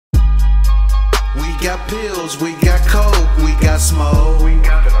got pills, we got coke, we got smoke. We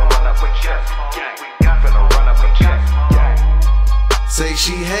got finna run up with Jeff. We got finna run up with Jeff. Say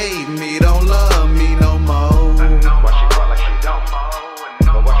she hate me, don't love me no more. Why she run like she don't?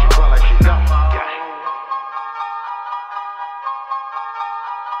 But why she run like she don't?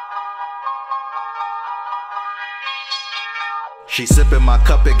 She sippin' my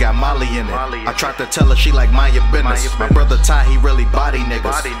cup, it got Molly in it. I tried to tell her she like mind your business. My brother Ty, he really body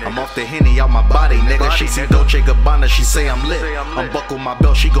niggas. I'm off the Henny out my body, nigga. She see Dolce Gabbana, she say I'm lit. Unbuckle my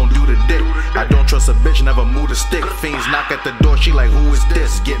belt, she gon' do the dick. I don't trust a bitch, never move a stick. Fiends knock at the door, she like, who is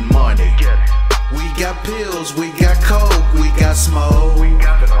this? Getting money. We got pills, we got coke, we got smoke. We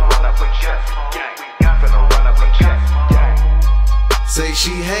got finna run up with Jeff. We got finna run up with Jeff. Say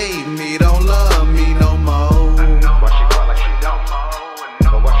she hate me, don't love me no more. Why she run like she don't?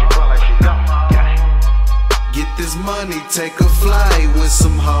 But why she run like she don't? Get this money, take a flight with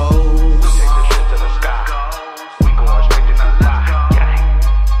some hoes. Take this shit to the sky. We going straight to the lie.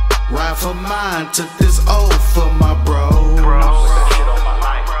 Ride for mine, took this oath for my bro. I put that shit on my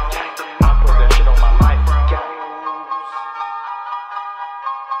life. I put that shit on my life.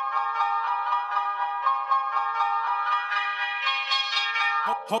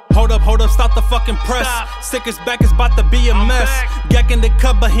 Hold up, stop the fucking press. SIK is back, it's about to be a mess. GEKK in the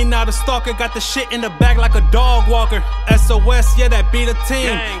cut, but he not a stalker. Got the shit in the bag like a dog walker. SOS, yeah, that be the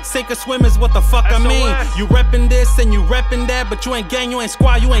team. Sink or swim is what the fuck I mean. You reppin' this and you reppin' that, but you ain't gang, you ain't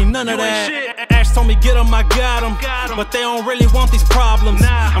squad, you ain't none of that. Ash told me get 'em, I got 'em, but they don't really want these problems.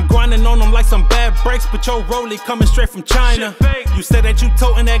 I'm grinding on them like some bad breaks, but your rollie coming straight from China. You said that you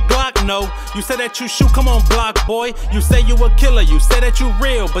totin' that Glock, no. You said that you shoot, come on block, boy. You say you a killer, you say that you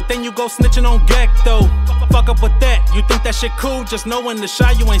real, but then you go snitching on GEKK though. Fuck up with that, you think that shit cool, just knowing the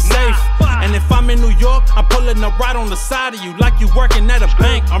shot you ain't safe. And if I'm in New York, I'm pulling up right on the side of you like you working at a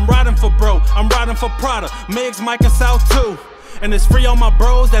bank. I'm riding for bro, I'm riding for Prada, Migs, Mike and South too. And it's free on my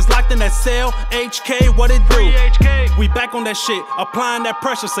bros that's locked in that cell. HK, what it do? We back on that shit, applying that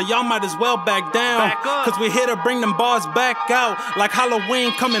pressure, so y'all might as well back down. Cause we here to bring them bars back out, like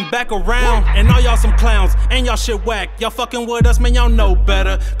Halloween coming back around. And all y'all some clowns, and y'all shit whack. Y'all fucking with us, man, y'all know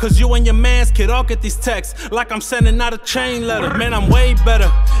better. Cause you and your mans kid all get these texts, like I'm sending out a chain letter. Man, I'm way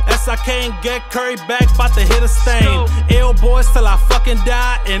better. SIK and GEKK, Curry back, bout to hit a stain. Ill boys till I fucking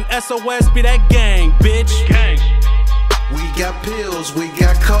die, and SOS be that gang, bitch. We got pills, we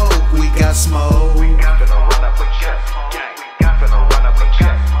got coke, we got smoke. We got finna run up with Jeff. We got finna run up with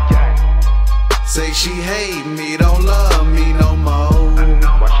Jeff. Say she hate me, don't love me no more.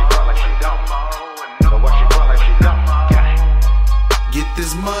 Why she run like she don't? But why she run like she don't? Get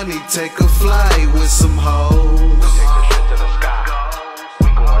this money, take a flight with some hoes. Take this shit to the sky. We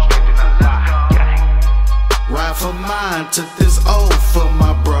going straight to the lie. Ride for mine, took this oath for my